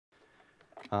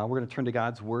We're going to turn to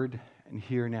God's Word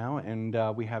here now, and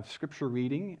we have Scripture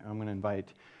reading. I'm going to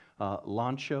invite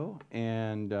Lancho,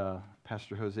 and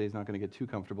Pastor Jose is not going to get too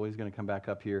comfortable. He's going to come back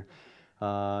up here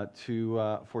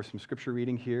for some Scripture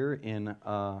reading here in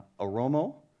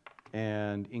Oromo,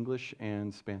 and English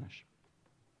and Spanish.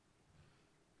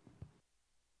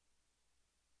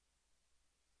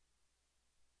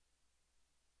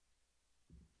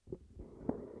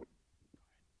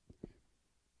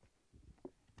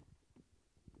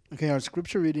 Okay, our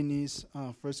scripture reading is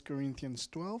 1 Corinthians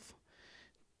 12,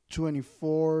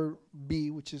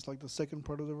 24b, which is like the second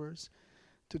part of the verse,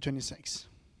 to 26.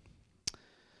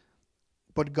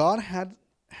 But God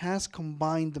has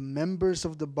combined the members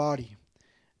of the body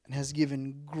and has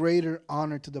given greater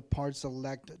honor to the parts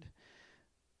selected,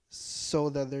 so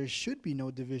that there should be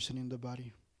no division in the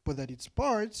body, but that its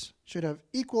parts should have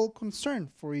equal concern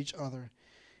for each other.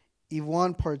 If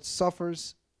one part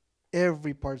suffers,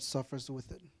 every part suffers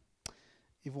with it.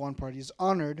 If one part is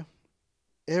honored,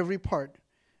 every part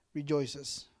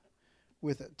rejoices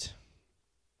with it.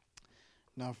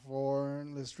 Now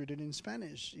let's read it in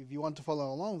Spanish. If you want to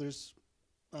follow along, there's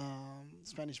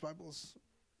Spanish Bibles.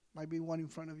 Might be one in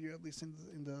front of you, at least in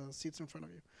the seats in front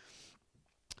of you.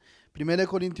 1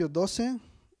 Corintios 12,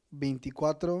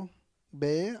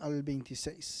 24b al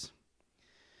 26.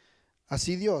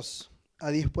 Así Dios ha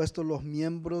dispuesto los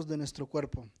miembros de nuestro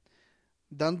cuerpo,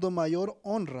 dando mayor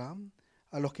honra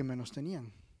a los que menos tenían,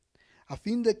 a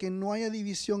fin de que no haya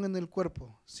división en el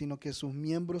cuerpo, sino que sus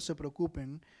miembros se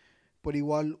preocupen por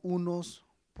igual unos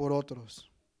por otros.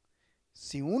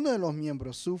 Si uno de los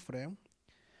miembros sufre,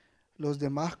 los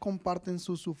demás comparten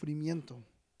su sufrimiento,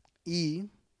 y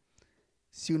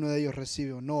si uno de ellos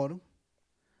recibe honor,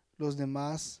 los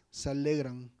demás se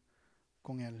alegran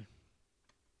con él.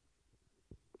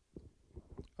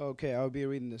 Okay, I'll be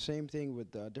reading the same thing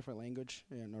with a different language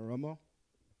in Oromo.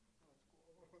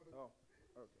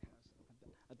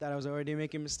 I thought I was already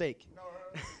making a mistake.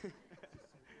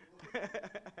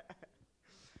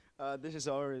 This is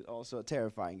already also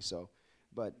terrifying,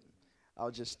 but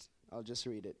I'll just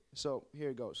read it. So here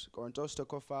it goes. Korintos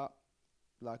tokofa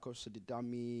lakos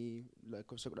didami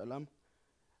lakos kodalam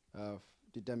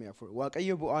didami afur.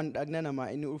 Waaqayyo bu'aan dhagna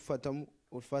namaa inni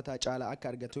ulfata caala akka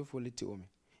argatuuf walitti uume.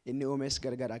 Inni uumes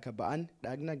gargar akka ba'an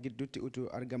dhagna gidduutti utuu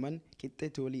argaman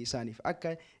qixxeetti walii isaaniif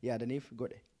akka yaadaniif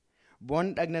godhe.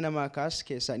 Bu'aan dhagna namaa kaas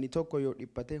keessaa inni tokko yoo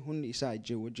dhiphate hundi isaa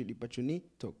ijjee wajjin dhiphachuu ni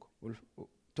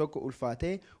tokko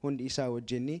ulfaatee hundi isaa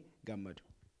wajjin ni gammadu.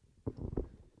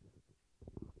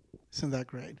 Isn't that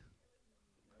great?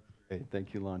 Great.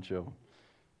 Thank you, Lancho.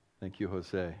 Thank you,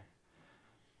 Jose.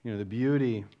 You know, the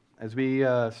beauty, as we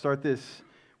start this,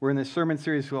 we're in this sermon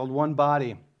series called One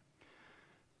Body.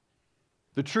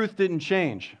 The truth didn't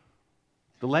change.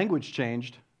 The language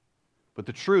changed, but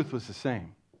the truth was the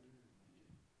same.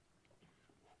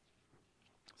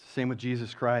 It's the same with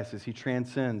Jesus Christ as he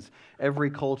transcends every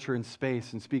culture and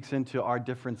space and speaks into our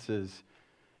differences.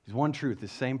 He's one truth, the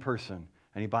same person,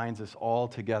 and he binds us all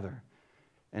together.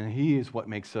 And he is what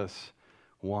makes us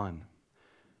one.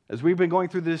 As we've been going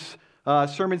through this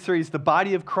sermon series, The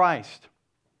Body of Christ,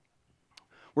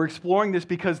 we're exploring this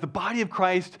because the body of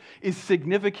Christ is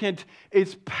significant,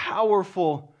 it's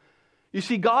powerful. You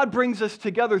see, God brings us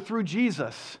together through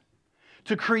Jesus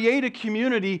to create a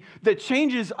community that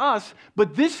changes us,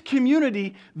 but this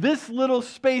community, this little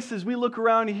space, as we look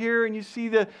around here and you see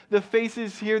the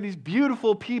faces here, these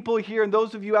beautiful people here, and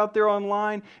those of you out there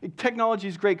online, technology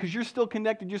is great because you're still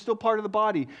connected, you're still part of the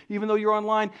body, even though you're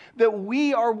online, that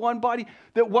we are one body,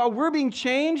 that while we're being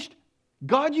changed,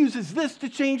 God uses this to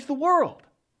change the world.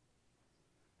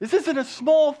 This isn't a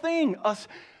small thing, us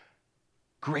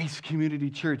Grace Community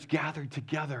Church gathered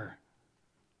together.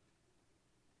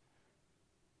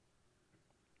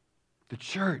 The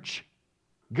church,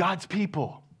 God's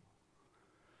people,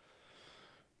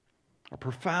 are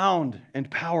profound and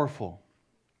powerful.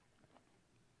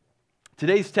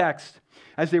 Today's text,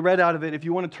 as they read out of it, if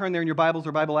you want to turn there in your Bibles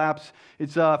or Bible apps,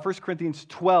 it's 1 Corinthians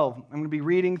 12. I'm going to be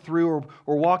reading through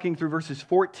or walking through verses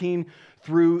 14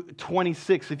 through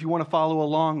 26 if you want to follow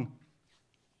along.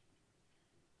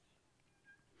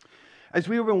 As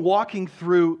we've been walking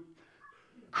through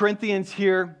Corinthians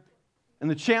here, and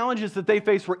the challenges that they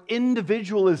faced were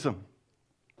individualism.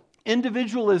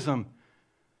 Individualism,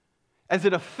 as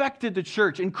it affected the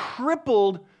church and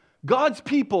crippled God's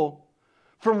people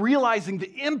from realizing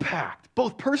the impact,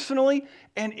 both personally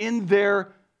and in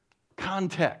their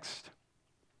context.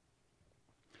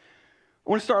 I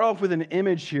want to start off with an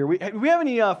image here. We have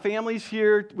any families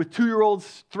here with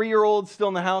 2-year-olds, 3-year-olds still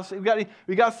in the house?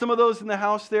 We got some of those in the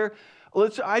house there. We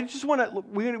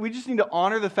just need to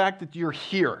honor the fact that you're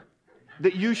here.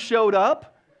 that you showed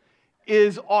up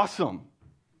is awesome.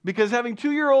 Because having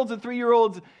 2-year-olds and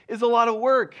 3-year-olds is a lot of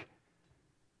work.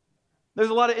 There's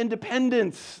a lot of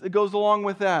independence that goes along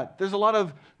with that. There's a lot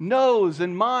of no's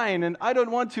and mine, and I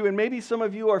don't want to, and maybe some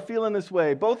of you are feeling this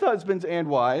way, both husbands and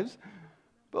wives,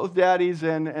 both daddies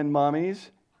and mommies.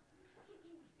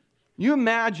 You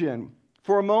imagine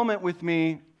for a moment with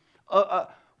me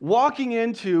walking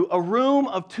into a room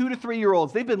of 2 to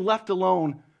 3-year-olds. They've been left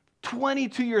alone, 2 to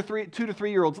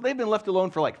 3-year-olds. They've been left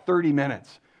alone for like 30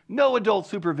 minutes. No adult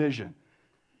supervision.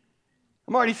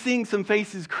 I'm already seeing some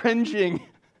faces cringing.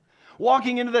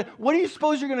 Walking into that, what do you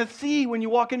suppose you're going to see when you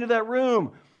walk into that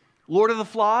room? Lord of the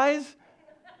Flies?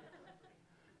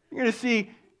 You're going to see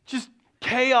just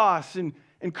chaos and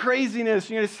craziness.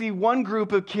 You're going to see one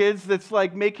group of kids that's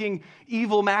like making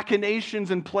evil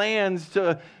machinations and plans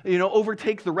to,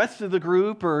 overtake the rest of the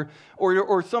group or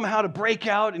somehow to break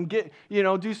out and get,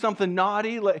 do something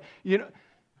naughty. You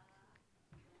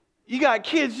got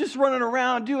kids just running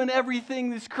around doing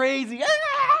everything that's crazy.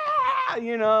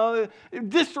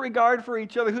 Disregard for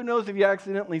each other. Who knows if you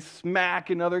accidentally smack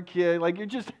another kid? Like you're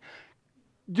just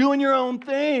doing your own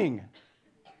thing.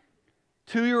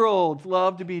 2-year-olds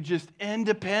love to be just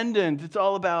independent. It's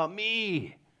all about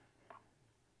me.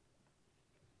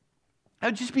 That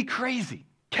would just be crazy.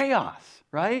 Chaos,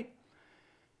 right?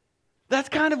 That's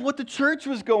kind of what the church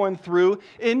was going through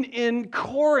in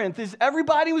Corinth, is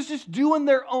everybody was just doing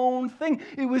their own thing.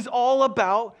 It was all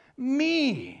about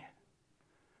me.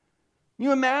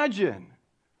 You imagine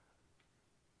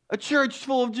a church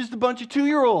full of just a bunch of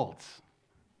 2-year-olds.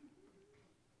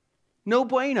 No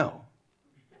bueno.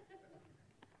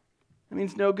 That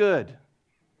means no good.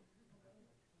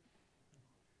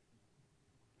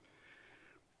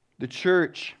 The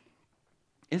church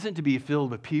isn't to be filled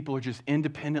with people who are just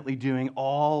independently doing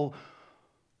all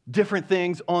different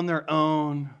things on their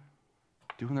own,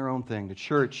 doing their own thing. The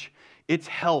church, its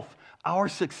health, our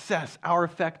success, our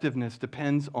effectiveness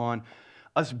depends on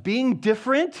us being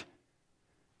different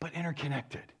but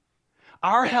interconnected.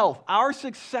 Our health, our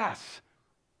success,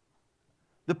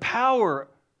 the power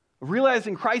of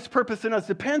realizing Christ's purpose in us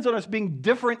depends on us being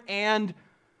different and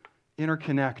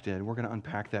interconnected. We're going to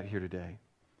unpack that here today.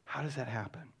 How does that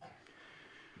happen?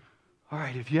 All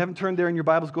right, if you haven't turned there in your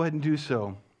Bibles, go ahead and do so.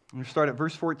 I'm going to start at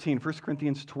verse 14, 1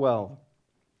 Corinthians 12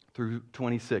 through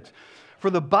 26. For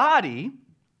the body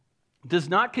does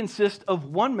not consist of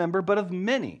one member, but of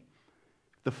many.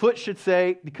 The foot should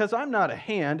say, because I'm not a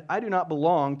hand, I do not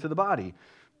belong to the body.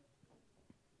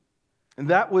 And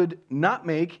that would not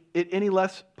make it any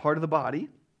less part of the body.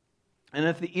 And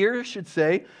if the ear should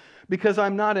say, because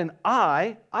I'm not an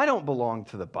eye, I don't belong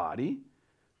to the body.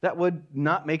 That would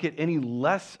not make it any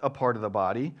less a part of the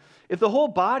body. If the whole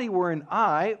body were an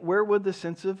eye, where would the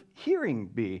sense of hearing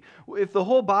be? If the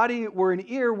whole body were an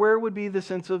ear, where would be the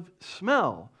sense of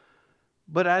smell?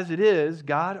 But as it is,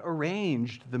 God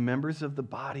arranged the members of the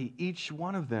body, each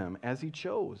one of them, as He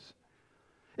chose.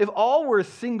 If all were a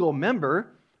single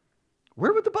member,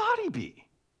 where would the body be?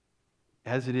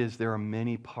 As it is, there are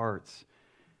many parts,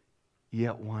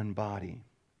 yet one body.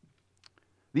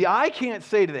 The eye can't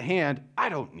say to the hand, I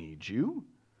don't need you.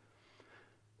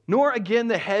 Nor again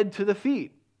the head to the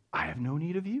feet, I have no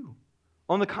need of you.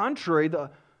 On the contrary,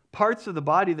 the parts of the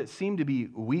body that seem to be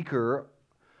weaker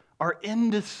are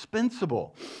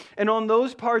indispensable. And on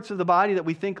those parts of the body that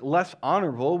we think less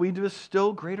honorable, we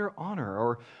bestow greater honor.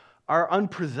 Or our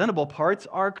unpresentable parts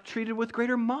are treated with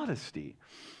greater modesty,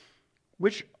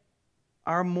 which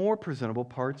our more presentable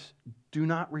parts do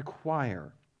not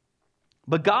require.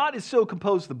 But God has so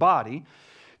composed the body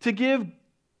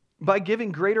by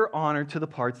giving greater honor to the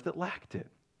parts that lacked it,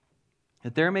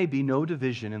 that there may be no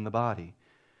division in the body,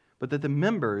 but that the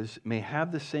members may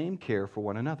have the same care for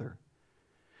one another.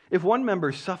 If one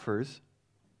member suffers,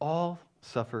 all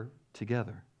suffer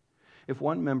together. If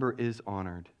one member is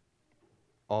honored,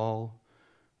 all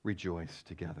rejoice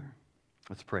together.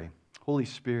 Let's pray. Holy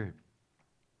Spirit,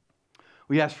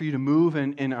 we ask for you to move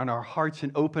in our hearts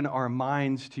and open our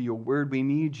minds to your word. We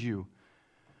need you.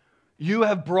 You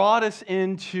have brought us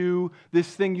into this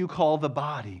thing you call the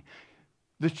body,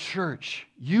 the church.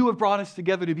 You have brought us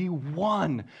together to be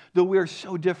one, though we are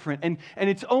so different. And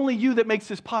it's only you that makes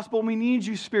this possible. We need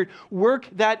you, Spirit. Work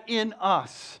that in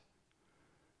us.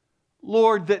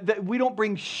 Lord, that we don't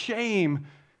bring shame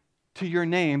to your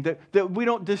name, that we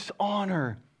don't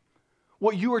dishonor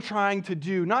what you are trying to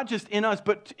do, not just in us,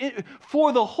 but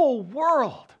for the whole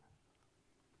world.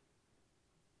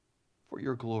 For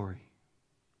your glory.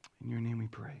 In your name we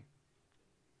pray.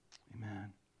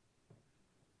 Amen.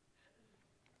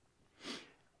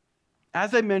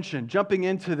 As I mentioned, jumping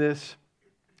into this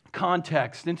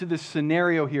context, into this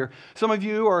scenario here. Some of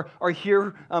you are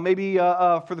here maybe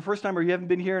for the first time, or you haven't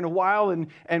been here in a while,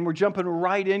 and we're jumping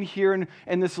right in here.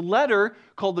 And this letter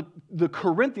called the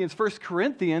Corinthians, 1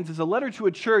 Corinthians, is a letter to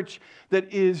a church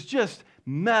that is just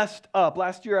messed up.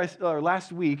 Last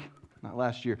week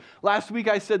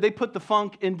I said they put the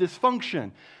funk in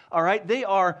dysfunction. All right? They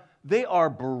are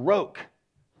broke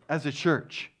as a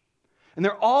church. And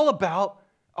they're all about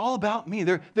me.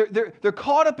 They're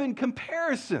caught up in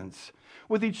comparisons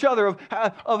with each other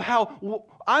of how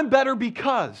I'm better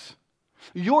because,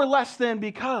 you're less than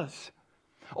because,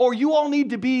 or you all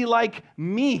need to be like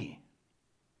me.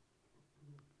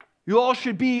 You all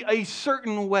should be a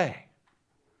certain way.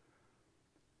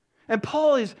 And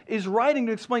Paul is writing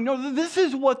to explain, no, this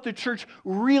is what the church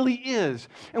really is.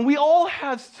 And we all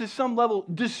have, to some level,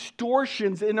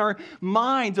 distortions in our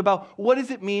minds about what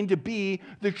does it mean to be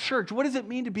the church? What does it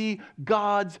mean to be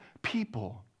God's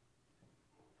people?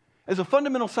 As a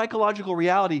fundamental psychological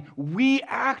reality, we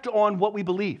act on what we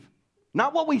believe.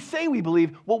 Not what we say we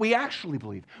believe, what we actually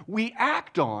believe. We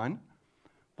act on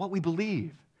what we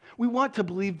believe. We want to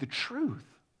believe the truth,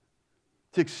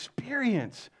 to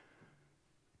experience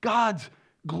God's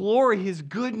glory, His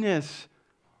goodness,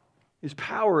 His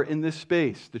power in this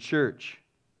space, the church.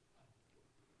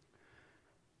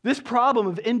 This problem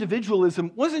of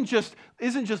individualism isn't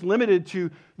just limited to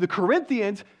the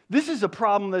Corinthians. This is a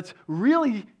problem that's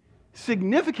really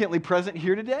significantly present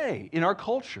here today in our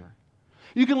culture.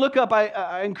 You can look up,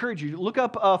 I encourage you, look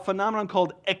up a phenomenon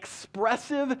called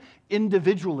expressive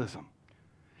individualism.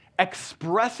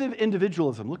 Expressive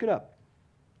individualism. Look it up.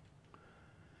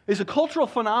 It's a cultural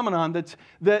phenomenon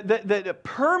that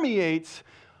permeates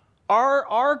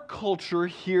our culture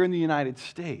here in the United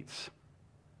States.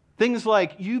 Things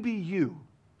like, you be you.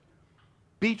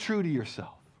 Be true to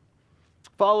yourself.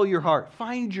 Follow your heart.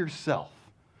 Find yourself.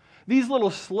 These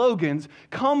little slogans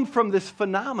come from this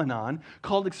phenomenon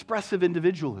called expressive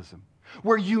individualism,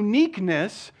 where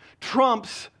uniqueness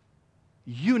trumps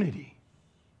unity,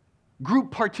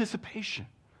 group participation.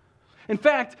 In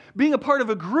fact, being a part of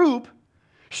a group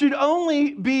should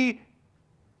only be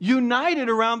united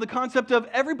around the concept of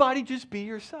everybody just be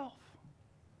yourself.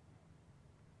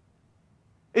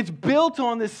 It's built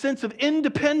on this sense of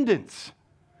independence.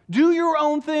 Do your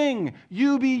own thing.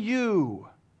 You be you.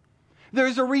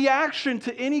 There's a reaction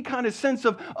to any kind of sense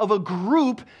of a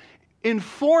group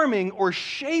informing or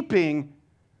shaping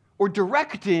or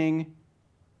directing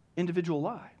individual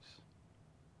lives.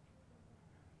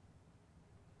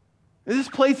 This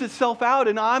plays itself out,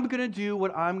 and I'm going to do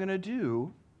what I'm going to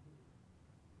do.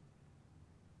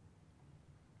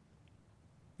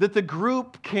 That the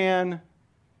group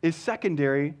is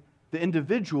secondary, the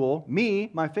individual,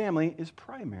 me, my family, is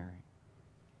primary.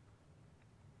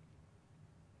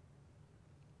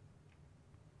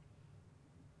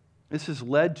 This has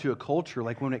led to a culture,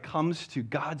 like when it comes to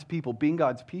God's people, being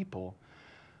God's people,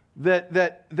 that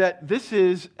this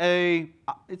is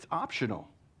it's optional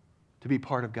to be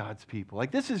part of God's people.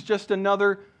 Like this is just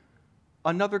another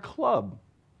club.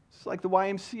 It's like the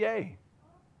YMCA.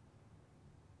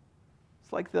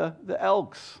 It's like the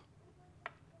Elks.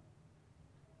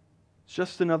 It's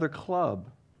just another club.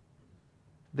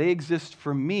 They exist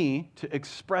for me to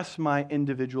express my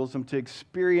individualism, to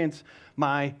experience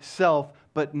myself,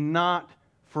 but not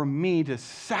for me to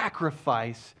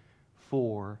sacrifice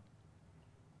for.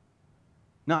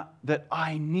 Not that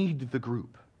I need the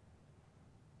group.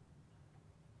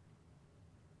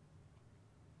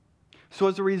 So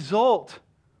as a result,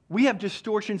 we have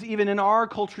distortions even in our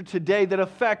culture today that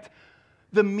affect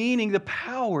the meaning, the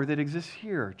power that exists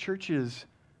here. Churches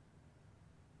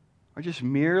are just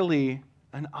merely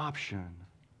an option.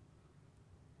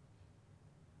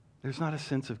 There's not a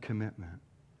sense of commitment.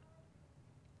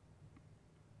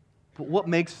 But what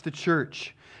makes the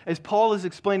church? As Paul is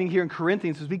explaining here in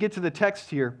Corinthians, as we get to the text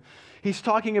here, he's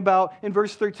talking about, in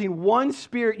verse 13, one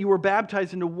Spirit you were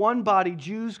baptized into one body,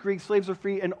 Jews, Greeks, slaves are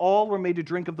free, and all were made to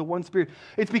drink of the one Spirit.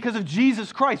 It's because of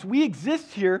Jesus Christ. We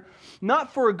exist here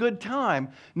not for a good time,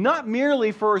 not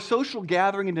merely for a social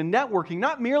gathering and to networking,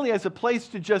 not merely as a place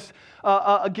to just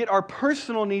get our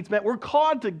personal needs met. We're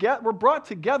brought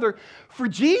together for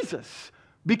Jesus,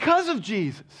 because of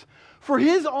Jesus, for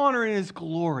His honor and His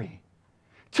glory.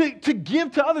 To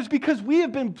give to others because we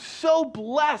have been so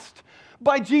blessed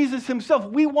by Jesus Himself.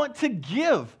 We want to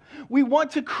give. We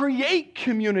want to create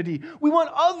community. We want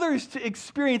others to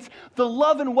experience the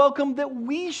love and welcome that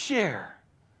we share.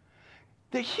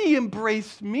 That He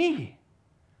embraced me.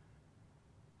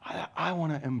 I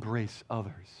want to embrace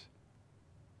others.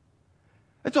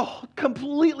 It's a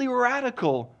completely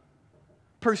radical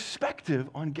perspective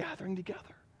on gathering together.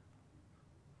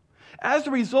 As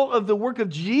a result of the work of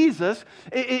Jesus,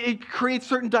 it creates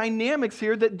certain dynamics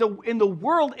here that in the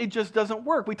world, it just doesn't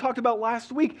work. We talked about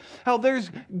last week how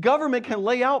government can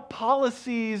lay out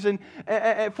policies and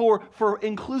for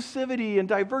inclusivity and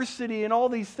diversity and all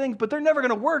these things, but they're never going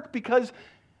to work because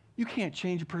you can't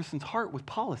change a person's heart with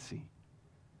policy.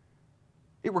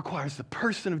 It requires the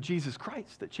person of Jesus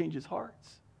Christ that changes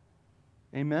hearts.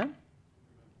 Amen?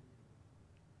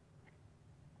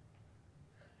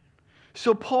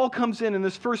 So Paul comes in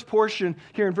this first portion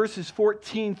here in verses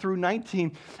 14 through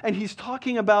 19, and he's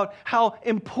talking about how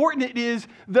important it is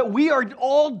that we are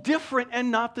all different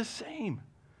and not the same.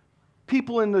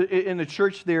 People in the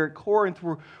church there at Corinth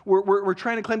were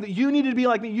trying to claim that you need to be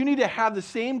like me. You need to have the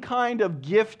same kind of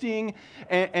gifting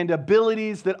and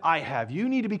abilities that I have. You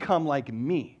need to become like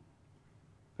me.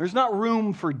 There's not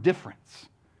room for difference.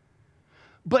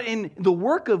 But in the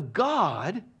work of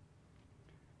God,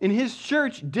 in His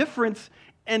church, difference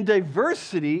and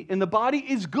diversity in the body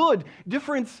is good.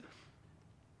 Difference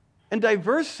and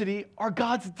diversity are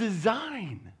God's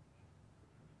design.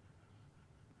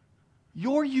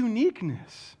 Your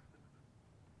uniqueness.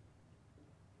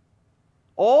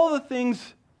 All the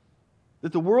things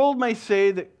that the world may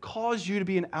say that cause you to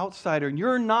be an outsider and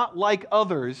you're not like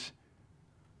others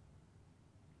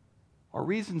are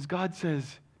reasons God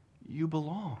says you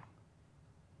belong.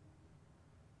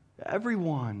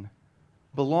 Everyone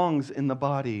belongs in the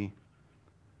body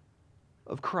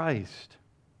of Christ.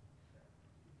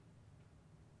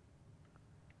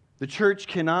 The church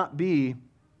cannot be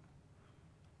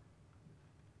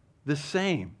the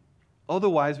same.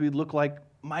 Otherwise, we'd look like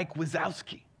Mike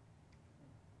Wazowski.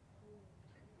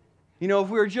 You know, if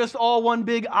we were just all one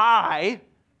big I,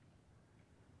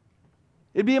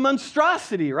 it'd be a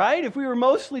monstrosity, right? If we were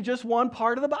mostly just one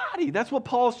part of the body. That's what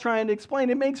Paul's trying to explain.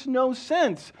 It makes no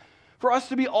sense for us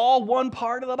to be all one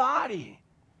part of the body.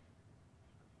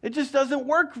 It just doesn't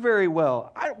work very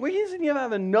well. He doesn't even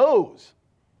have a nose.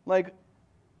 Like,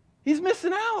 he's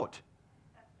missing out.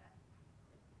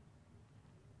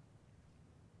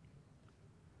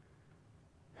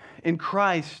 In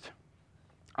Christ,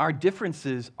 our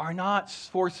differences are not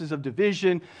sources of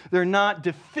division. They're not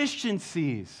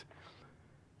deficiencies.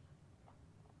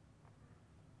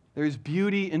 There's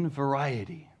beauty in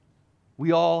variety.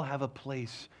 We all have a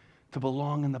place to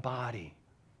belong in the body.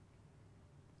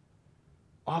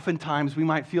 Oftentimes we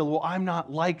might feel, well, I'm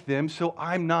not like them, so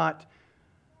I'm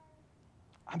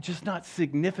just not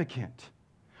significant.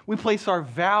 We place our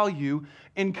value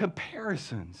in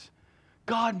comparisons.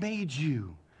 God made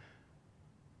you.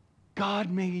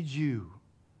 God made you,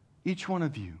 each one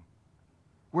of you,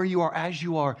 where you are as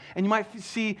you are. And you might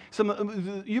see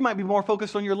you might be more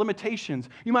focused on your limitations.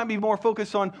 You might be more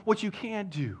focused on what you can't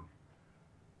do.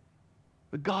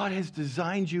 But God has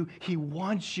designed you. He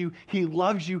wants you. He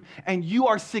loves you. And you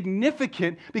are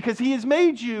significant because He has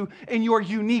made you in your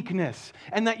uniqueness.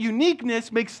 And that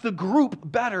uniqueness makes the group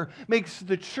better, makes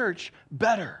the church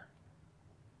better.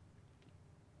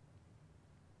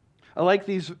 I like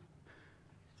these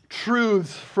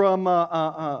truths from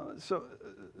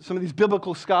some of these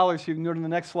biblical scholars here. You can go to the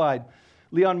next slide.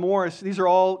 Leon Morris, these are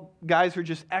all guys who are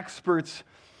just experts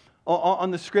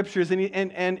on the scriptures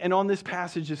and on this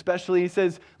passage especially. He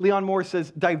says, Leon Morris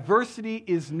says, diversity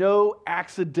is no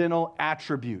accidental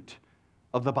attribute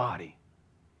of the body.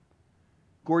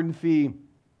 Gordon Fee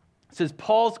says,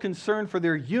 Paul's concern is for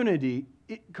their unity,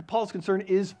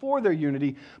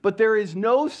 but there is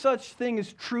no such thing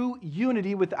as true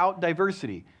unity without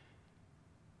diversity.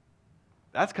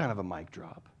 That's kind of a mic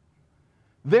drop.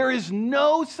 There is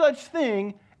no such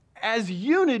thing as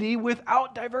unity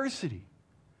without diversity.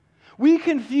 We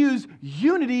confuse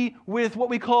unity with what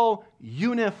we call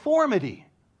uniformity,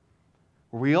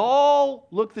 where we all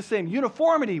look the same.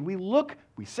 Uniformity, we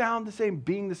sound the same,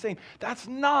 being the same. That's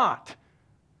not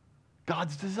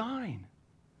God's design.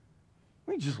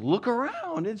 We just look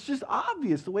around. It's just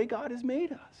obvious the way God has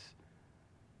made us.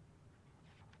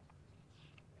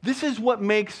 This is what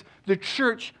makes the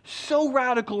church so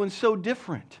radical and so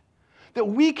different. That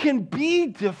we can be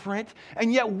different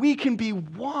and yet we can be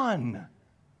one.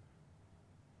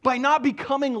 By not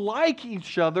becoming like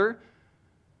each other,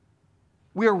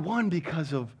 we are one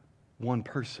because of one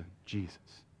person, Jesus.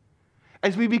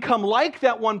 As we become like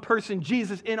that one person,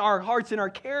 Jesus, in our hearts, in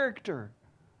our character.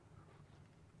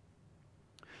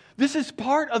 This is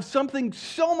part of something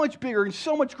so much bigger and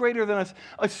so much greater than us,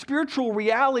 a spiritual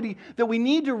reality that we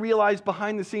need to realize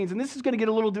behind the scenes. And this is going to get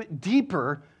a little bit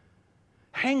deeper.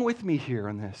 Hang with me here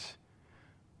on this.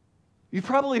 You've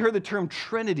probably heard the term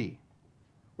Trinity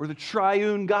or the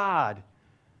triune God.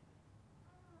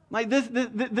 Like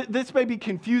this may be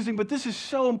confusing, but this is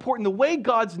so important. The way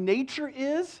God's nature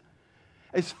is,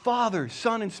 as Father,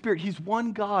 Son, and Spirit, He's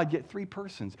one God, yet three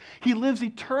persons. He lives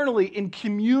eternally in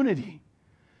community.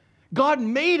 God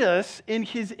made us in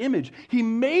His image. He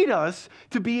made us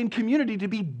to be in community, to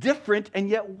be different and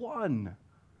yet one.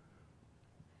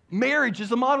 Marriage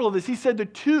is a model of this. He said the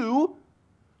two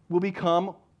will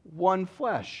become one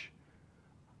flesh.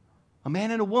 A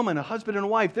man and a woman, a husband and a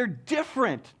wife, they're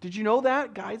different. Did you know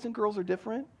that? Guys and girls are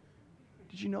different.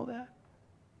 Did you know that?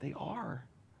 They are.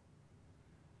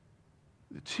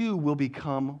 The two will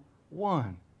become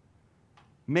one.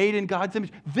 Made in God's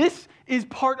image. This is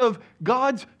part of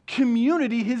God's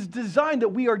community, His design, that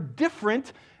we are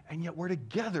different and yet we're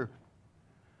together.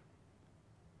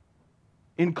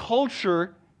 In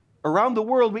culture around the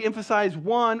world, we emphasize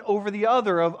one over the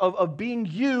other, of being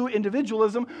you,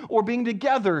 individualism, or being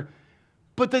together,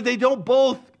 but that they don't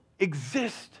both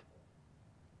exist.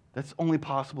 That's only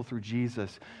possible through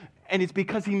Jesus. And it's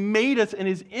because He made us in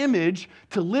His image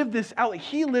to live this out.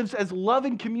 He lives as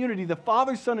loving community, the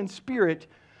Father, Son, and Spirit,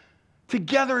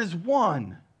 together as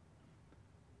one.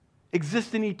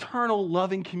 Exist in eternal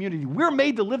loving community. We're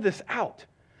made to live this out.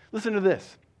 Listen to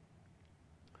this.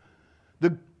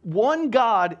 The one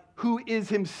God who is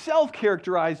Himself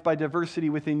characterized by diversity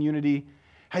within unity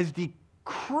has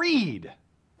decreed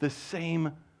the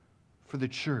same for the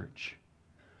church.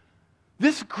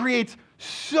 This creates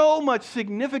so much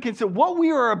significance that what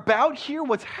we are about here,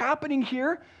 what's happening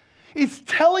here, is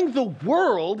telling the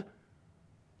world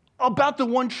about the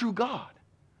one true God.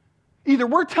 Either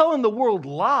we're telling the world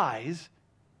lies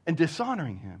and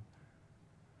dishonoring Him,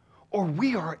 or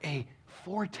we are a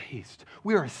foretaste.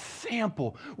 We are a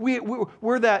sample.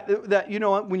 We're that, you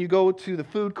know, when you go to the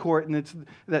food court and it's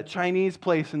that Chinese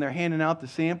place and they're handing out the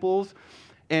samples,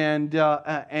 and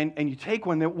you take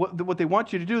one, what they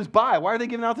want you to do is buy. Why are they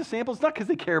giving out the samples? It's not because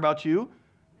they care about you.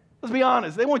 Let's be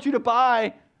honest. They want you to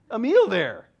buy a meal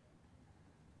there.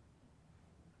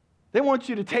 They want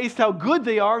you to taste how good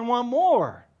they are and want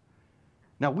more.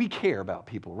 Now, we care about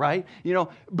people, right? You know,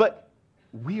 but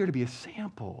we are to be a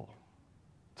sample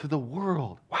to the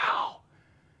world. Wow,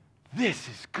 this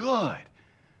is good.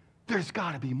 There's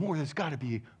got to be more. There's got to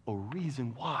be a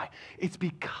reason why. It's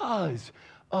because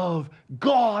of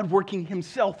God working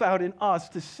Himself out in us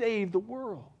to save the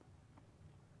world.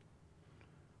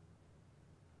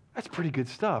 That's pretty good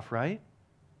stuff, right?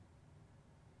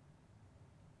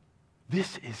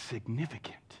 This is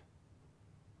significant.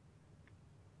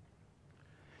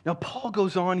 Now, Paul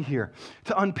goes on here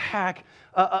to unpack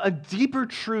a deeper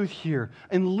truth here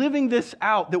and living this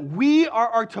out, that we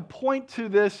are to point to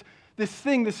this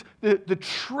thing, the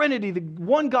Trinity, the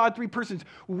one God, three persons.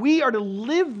 We are to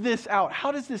live this out.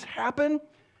 How does this happen?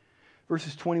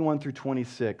 Verses 21 through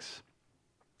 26.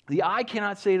 The eye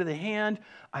cannot say to the hand,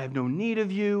 I have no need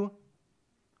of you,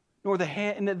 nor the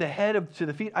head to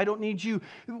the feet, I don't need you.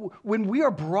 When we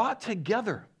are brought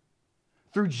together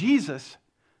through Jesus,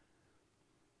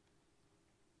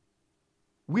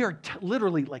 we are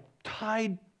literally like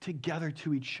tied together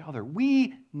to each other.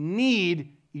 We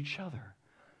need each other.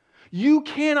 You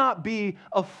cannot be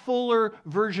a fuller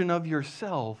version of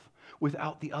yourself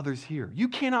without the others here. You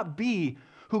cannot be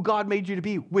who God made you to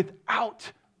be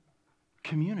without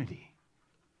community.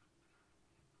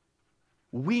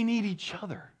 We need each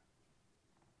other.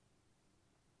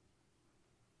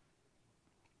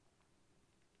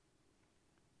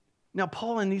 Now,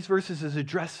 Paul in these verses is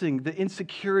addressing the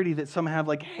insecurity that some have,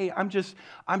 like, hey, I'm just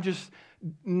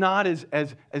not as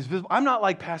visible. I'm not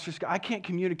like Pastor Scott. I can't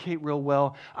communicate real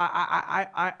well. I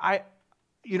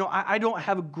don't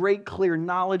have a great, clear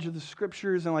knowledge of the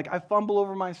Scriptures, and like I fumble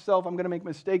over myself. I'm going to make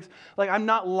mistakes. Like I'm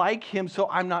not like him, so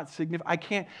I'm not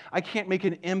significant. I can't make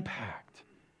an impact.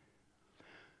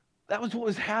 That was what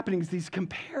was happening. Is these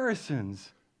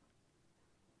comparisons.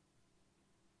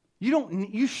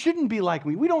 You shouldn't be like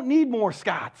me. We don't need more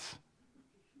Scotts.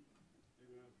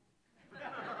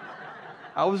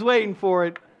 I was waiting for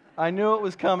it. I knew it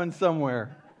was coming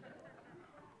somewhere.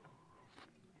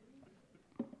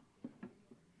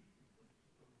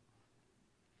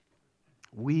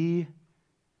 We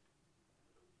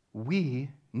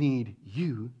need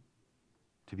you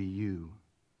to be you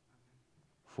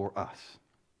for us.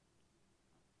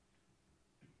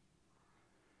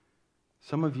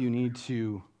 Some of you need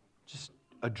to just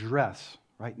address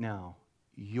right now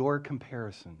your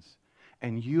comparisons,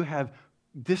 and you have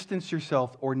distanced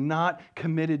yourself or not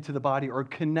committed to the body or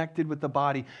connected with the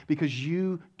body because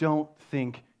you don't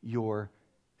think you're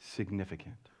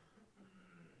significant.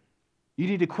 You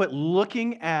need to quit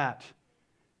looking at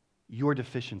your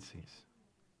deficiencies.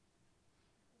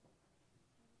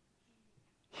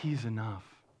 He's enough.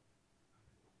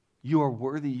 You are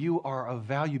worthy. You are of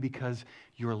value because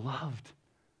you're loved,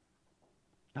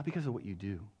 not because of what you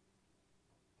do.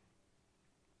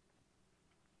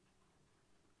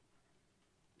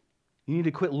 You need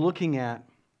to quit looking at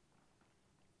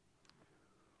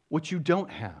what you don't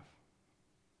have.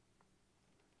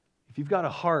 If you've got a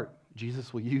heart,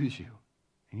 Jesus will use you,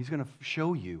 and He's going to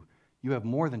show you you have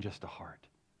more than just a heart.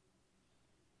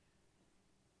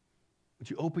 Would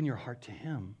you open your heart to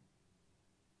Him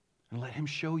and let Him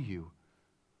show you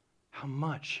how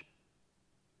much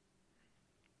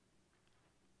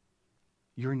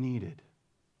you're needed?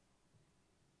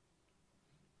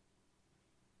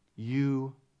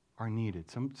 You are needed.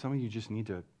 Some of you just need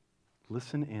to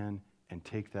listen in and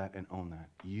take that and own that.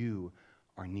 You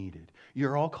are needed.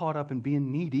 You're all caught up in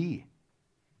being needy.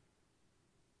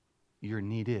 You're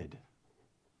needed.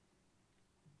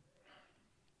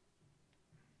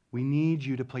 We need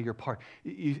you to play your part.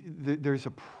 There's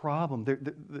a problem.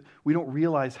 We don't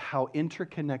realize how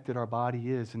interconnected our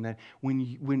body is, and that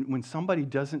when somebody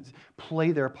doesn't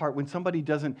play their part, when somebody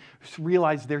doesn't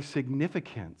realize their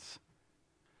significance,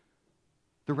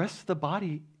 the rest of the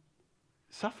body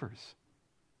suffers.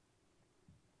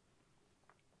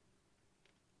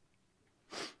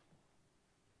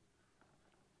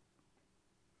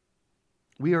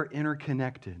 We are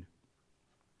interconnected.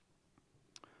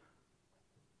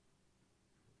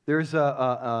 There's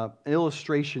an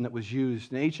illustration that was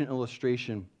used, an ancient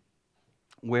illustration,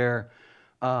 where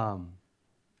I'm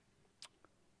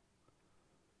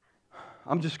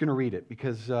just going to read it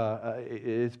because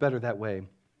it's better that way.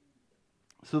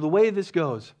 So the way this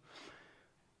goes,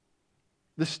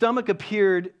 the stomach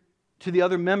appeared to the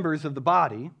other members of the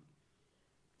body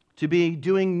to be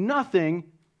doing nothing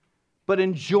but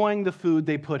enjoying the food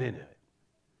they put in it.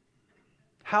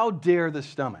 How dare the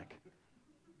stomach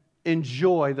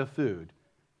enjoy the food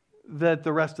that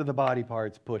the rest of the body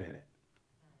parts put in it?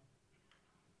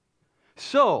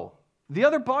 So, the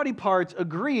other body parts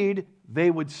agreed they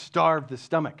would starve the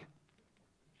stomach.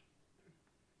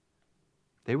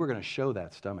 They were going to show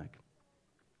that stomach.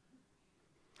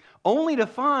 Only to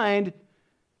find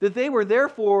that they were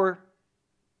therefore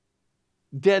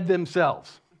dead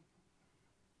themselves.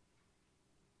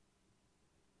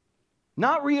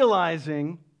 Not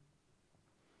realizing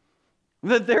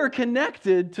that they're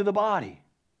connected to the body.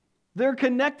 They're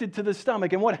connected to the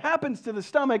stomach. And what happens to the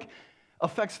stomach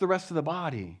affects the rest of the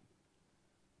body.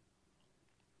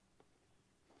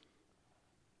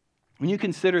 When you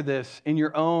consider this in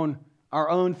our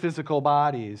own physical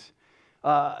bodies,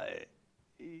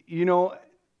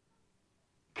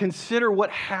 consider what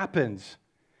happens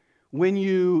when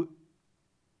you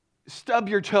stub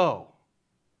your toe.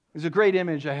 There's a great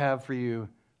image I have for you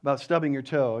about stubbing your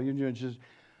toe. You just,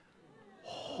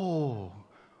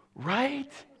 right?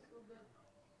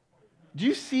 Do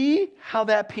you see how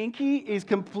that pinky is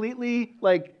completely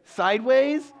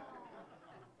sideways?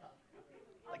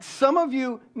 Some of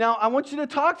you, now I want you to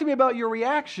talk to me about your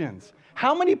reactions.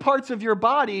 How many parts of your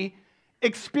body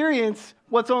experience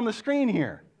what's on the screen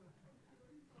here?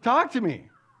 Talk to me.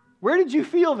 Where did you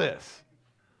feel this?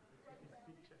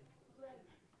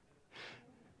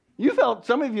 You felt,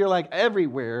 some of you are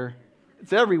everywhere.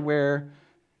 It's everywhere.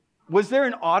 Was there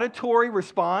an auditory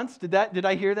response? Did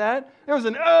I hear that? There was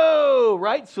an oh,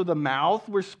 right? So the mouth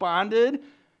responded,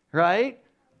 right?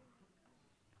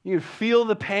 You could feel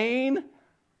the pain.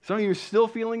 Some of you are still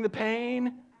feeling the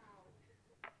pain,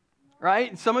 right?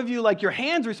 And some of you, your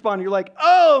hands respond. You're like,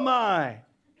 oh my.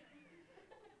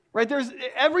 Right?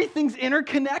 Everything's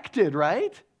interconnected,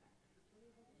 right?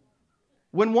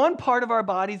 When one part of our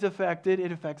body's affected,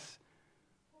 it affects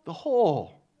the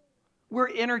whole. We're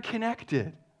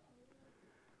interconnected.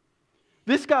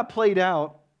 This got played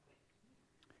out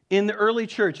in the early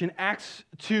church in Acts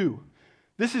 2.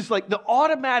 This is what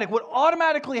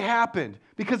automatically happened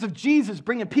because of Jesus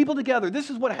bringing people together. This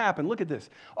is what happened. Look at this.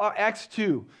 Acts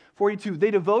 2:42.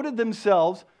 They devoted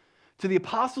themselves to the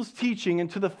apostles' teaching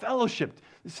and to the fellowship.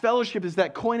 This fellowship is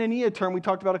that koinonia term we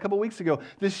talked about a couple weeks ago.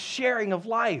 This sharing of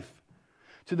life.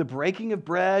 To the breaking of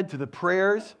bread, to the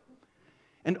prayers.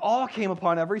 And awe came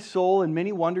upon every soul, and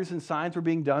many wonders and signs were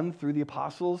being done through the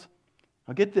apostles.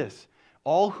 Now get this.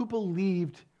 All who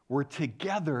believed were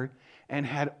together and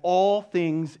had all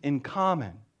things in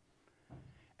common.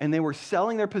 And they were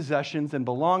selling their possessions and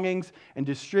belongings and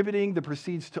distributing the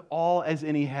proceeds to all as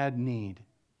any had need.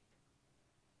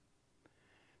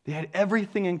 They had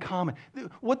everything in common.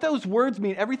 What those words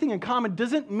mean, everything in common,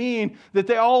 doesn't mean that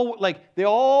they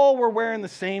all were wearing the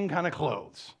same kind of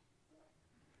clothes.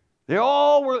 They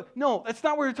all were, no, that's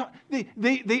not what we're talking.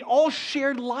 They all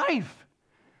shared life.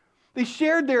 They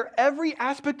shared their every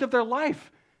aspect of their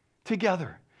life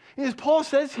together. And as Paul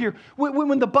says here,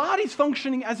 when the body's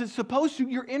functioning as it's supposed to,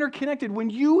 you're interconnected. When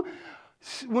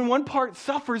one part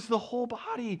suffers, the whole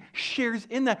body shares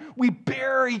in that. We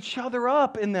bear each other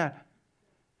up in that.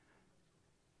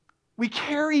 We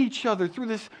carry each other through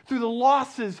the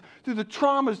losses, through the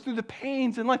traumas, through the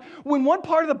pains in life. When one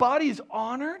part of the body is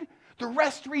honored, the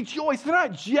rest rejoice. They're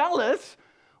not jealous.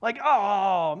 Like,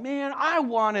 oh, man, I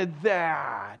wanted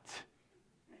that.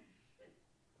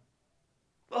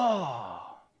 Oh.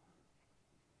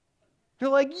 They're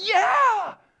like,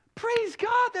 yeah, praise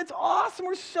God, that's awesome.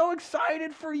 We're so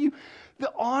excited for you.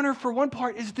 The honor for one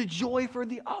part is the joy for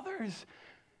the others.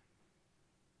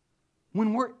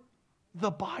 When we're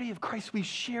the body of Christ, we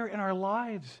share in our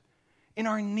lives, in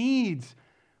our needs.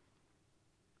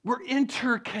 We're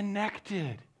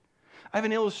interconnected. I have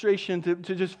an illustration to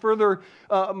just further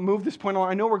move this point along.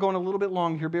 I know we're going a little bit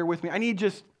long here. Bear with me. I need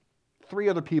just 3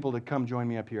 other people to come join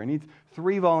me up here. I need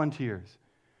 3 volunteers.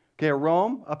 Okay,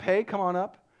 Rome, Ape, come on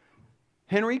up.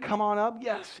 Henry, come on up.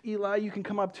 Yes, Eli, you can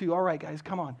come up too. All right, guys,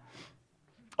 come on.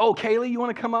 Oh, Kaylee, you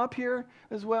want to come up here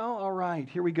as well? All right,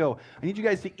 here we go. I need you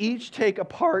guys to each take a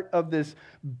part of this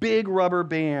big rubber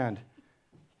band.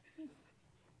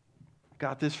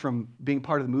 Got this from being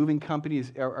part of the moving company.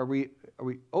 Are we?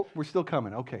 Oh, we're still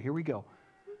coming. Okay, here we go.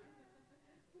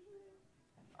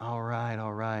 All right,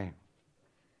 all right.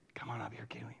 Come on up here,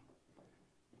 Kaylee.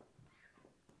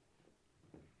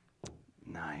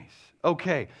 Nice.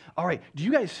 Okay. All right. Do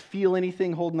you guys feel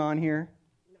anything holding on here?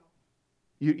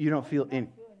 No. You don't feel any.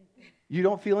 You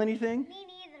don't feel anything? Me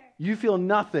neither. You feel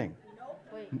nothing. Nope.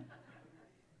 Wait.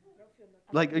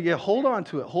 Like, yeah, hold on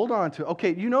to it. Hold on to it.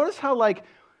 Okay, you notice how like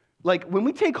when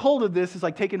we take hold of this, it's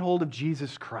like taking hold of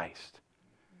Jesus Christ.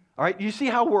 All right? You see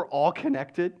how we're all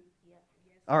connected? Yeah.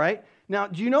 All right? Now,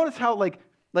 do you notice how like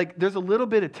there's a little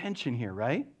bit of tension here,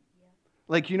 right?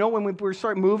 Like, you know, when we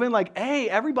start moving, like, hey,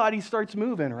 everybody starts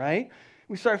moving, right?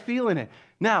 We start feeling it.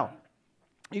 Now,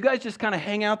 you guys just kind of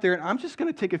hang out there, and I'm just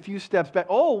going to take a few steps back.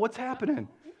 Oh, what's happening?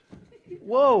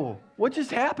 Whoa, what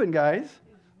just happened, guys?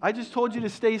 I just told you to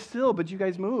stay still, but you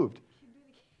guys moved.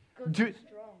 Do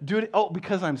it. Oh,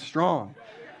 because I'm strong.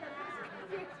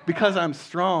 Because I'm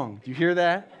strong. Do you hear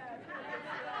that?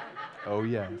 Oh,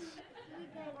 yes.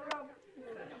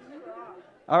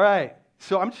 All right.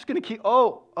 So I'm just going to keep.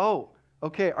 Oh.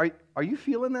 Okay, are you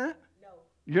feeling that? No.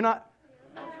 You're not?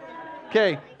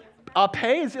 Okay.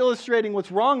 Ape is illustrating what's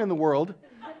wrong in the world.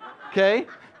 Okay?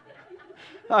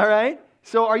 All right.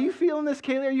 So are you feeling this,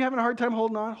 Kaylee? Are you having a hard time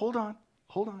holding on? Hold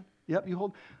on. Yep, you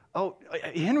hold. Oh,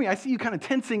 Henry, I see you kind of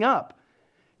tensing up.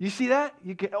 You see that?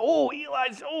 He's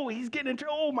getting into,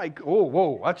 whoa,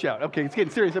 watch out. Okay, it's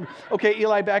getting serious. Okay,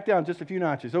 Eli, back down just a few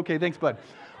notches. Okay, thanks, bud.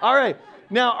 All right.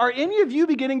 Now, are any of you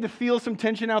beginning to feel some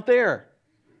tension out there?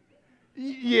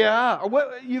 Yeah.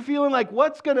 What you feeling like?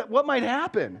 What might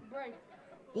happen? Break.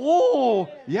 Oh,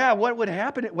 yeah. What would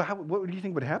happen? What do you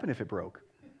think would happen if it broke?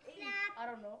 I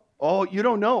don't know. Oh, you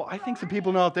don't know? I think some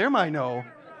people out there might know. Our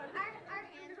hands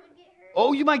would get hurt.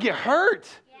 Oh, you might get hurt.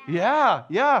 Yeah.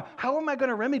 How am I going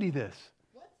to remedy this?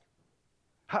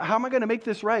 How am I going to make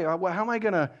this right? How am I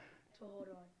going to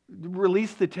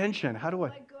release the tension? How do I?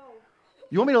 Let go.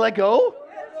 You want me to let go?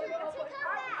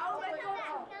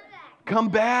 Come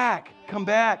back.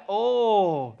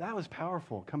 Oh, that was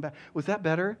powerful. Come back. Was that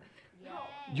better? Yes.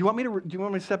 Do you want me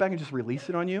to step back and just release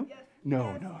it on you? Yes.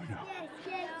 No. Yes.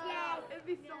 It'd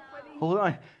be so funny. Hold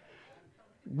on.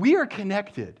 We are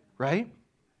connected, right?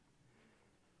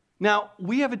 Now,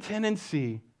 we have a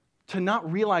tendency to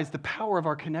not realize the power of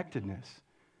our connectedness.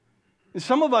 And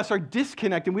some of us are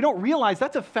disconnected. We don't realize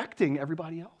that's affecting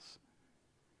everybody else.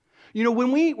 You know,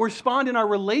 when we respond in our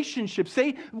relationships,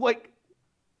 say,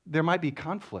 there might be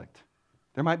conflict.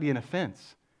 There might be an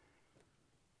offense.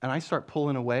 And I start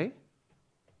pulling away.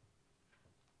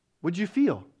 What'd you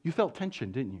feel? You felt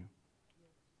tension, didn't you?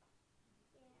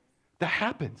 That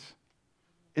happens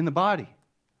in the body.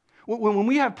 When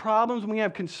we have problems, when we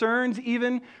have concerns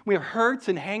even, we have hurts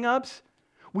and hang-ups,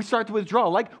 we start to withdraw.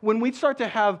 Like when we start to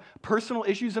have personal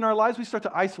issues in our lives, we start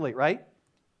to isolate, right?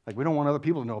 Like we don't want other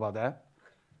people to know about that.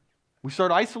 We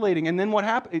start isolating, and then what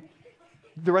happens?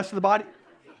 The rest of the body...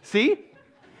 See?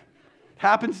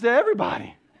 Happens to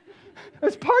everybody.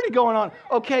 There's a party going on.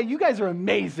 Okay, you guys are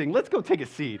amazing. Let's go take a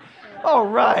seat. All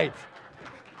right.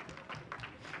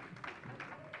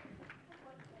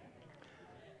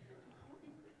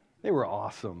 They were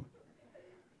awesome.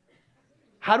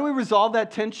 How do we resolve that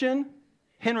tension?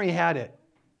 Henry had it.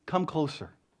 Come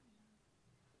closer.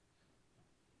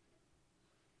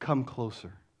 Come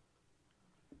closer.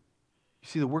 You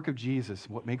see, the work of Jesus,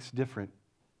 what makes different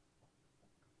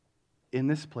in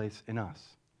this place in us.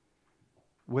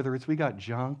 Whether it's we got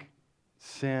junk,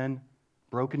 sin,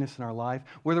 brokenness in our life,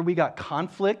 whether we got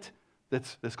conflict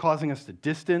that's causing us to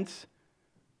distance,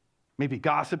 maybe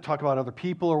gossip, talk about other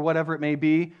people or whatever it may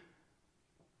be,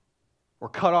 or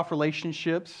cut off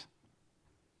relationships.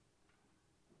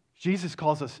 Jesus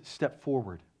calls us step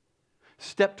forward.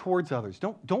 Step towards others.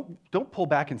 Don't pull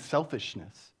back in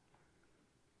selfishness.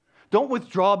 Don't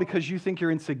withdraw because you think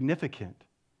you're insignificant.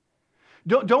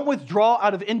 Don't withdraw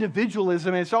out of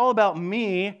individualism. It's all about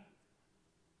me.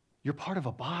 You're part of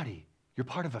a body. You're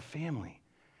part of a family.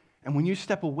 And when you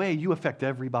step away, you affect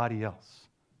everybody else.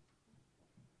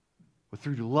 But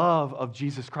through the love of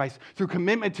Jesus Christ, through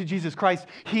commitment to Jesus Christ,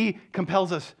 He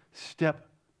compels us step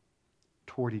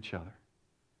toward each other.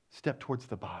 Step towards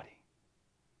the body.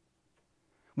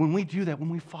 When we do that, when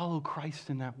we follow Christ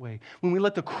in that way, when we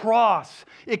let the cross,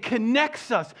 it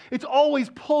connects us. It's always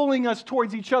pulling us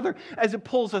towards each other as it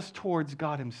pulls us towards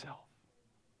God Himself.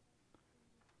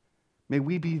 May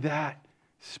we be that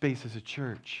space as a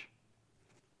church.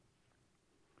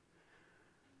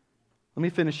 Let me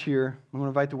finish here. I'm going to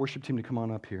invite the worship team to come on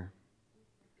up here.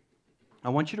 I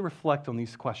want you to reflect on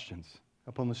these questions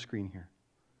up on the screen here.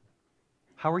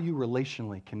 How are you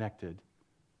relationally connected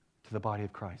to the body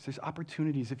of Christ? There's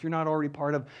opportunities. If you're not already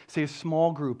part of, say, a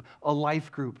small group, a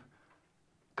life group,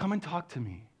 come and talk to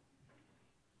me.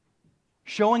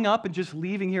 Showing up and just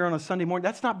leaving here on a Sunday morning,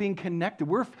 that's not being connected.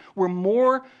 We're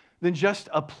more than just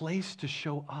a place to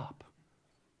show up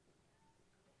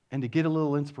and to get a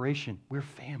little inspiration. We're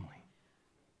family.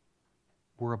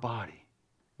 We're a body.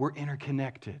 We're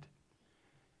interconnected.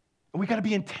 And we got to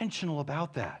be intentional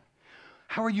about that.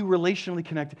 How are you relationally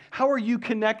connected? How are you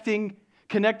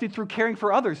connected through caring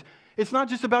for others? It's not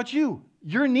just about you.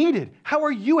 You're needed. How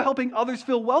are you helping others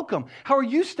feel welcome? How are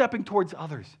you stepping towards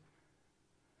others?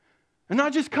 And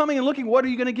not just coming and looking, what are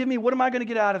you going to give me? What am I going to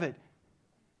get out of it?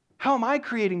 How am I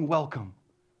creating welcome?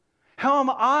 How am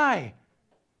I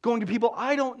going to people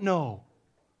I don't know?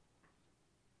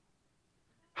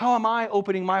 How am I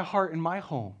opening my heart and my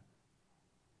home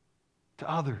to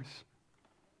others?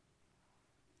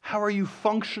 How are you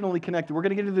functionally connected? We're going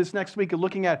to get into this next week and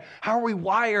looking at how are we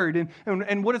wired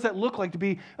and what does that look like to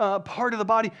be part of the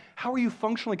body? How are you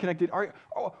functionally connected?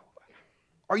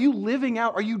 Are you living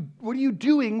out? What are you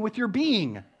doing with your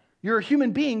being? You're a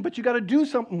human being, but you got to do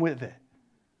something with it.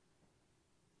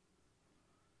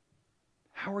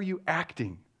 How are you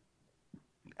acting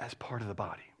as part of the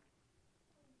body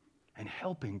and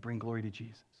helping bring glory to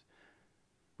Jesus?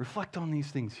 Reflect on these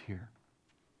things here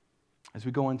as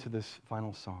we go into this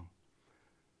final song.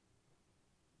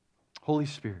 Holy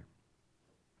Spirit,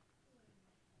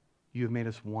 you have made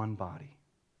us one body.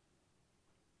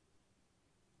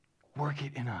 Work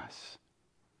it in us.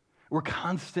 We're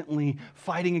constantly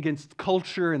fighting against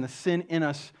culture and the sin in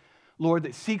us, Lord,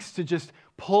 that seeks to just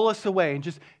pull us away and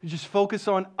just focus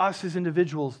on us as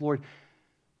individuals, Lord.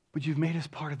 But you've made us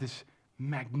part of this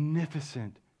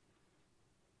magnificent,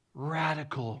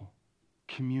 radical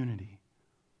community.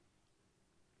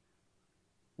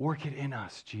 Work it in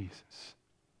us, Jesus.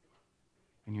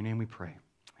 In your name we pray.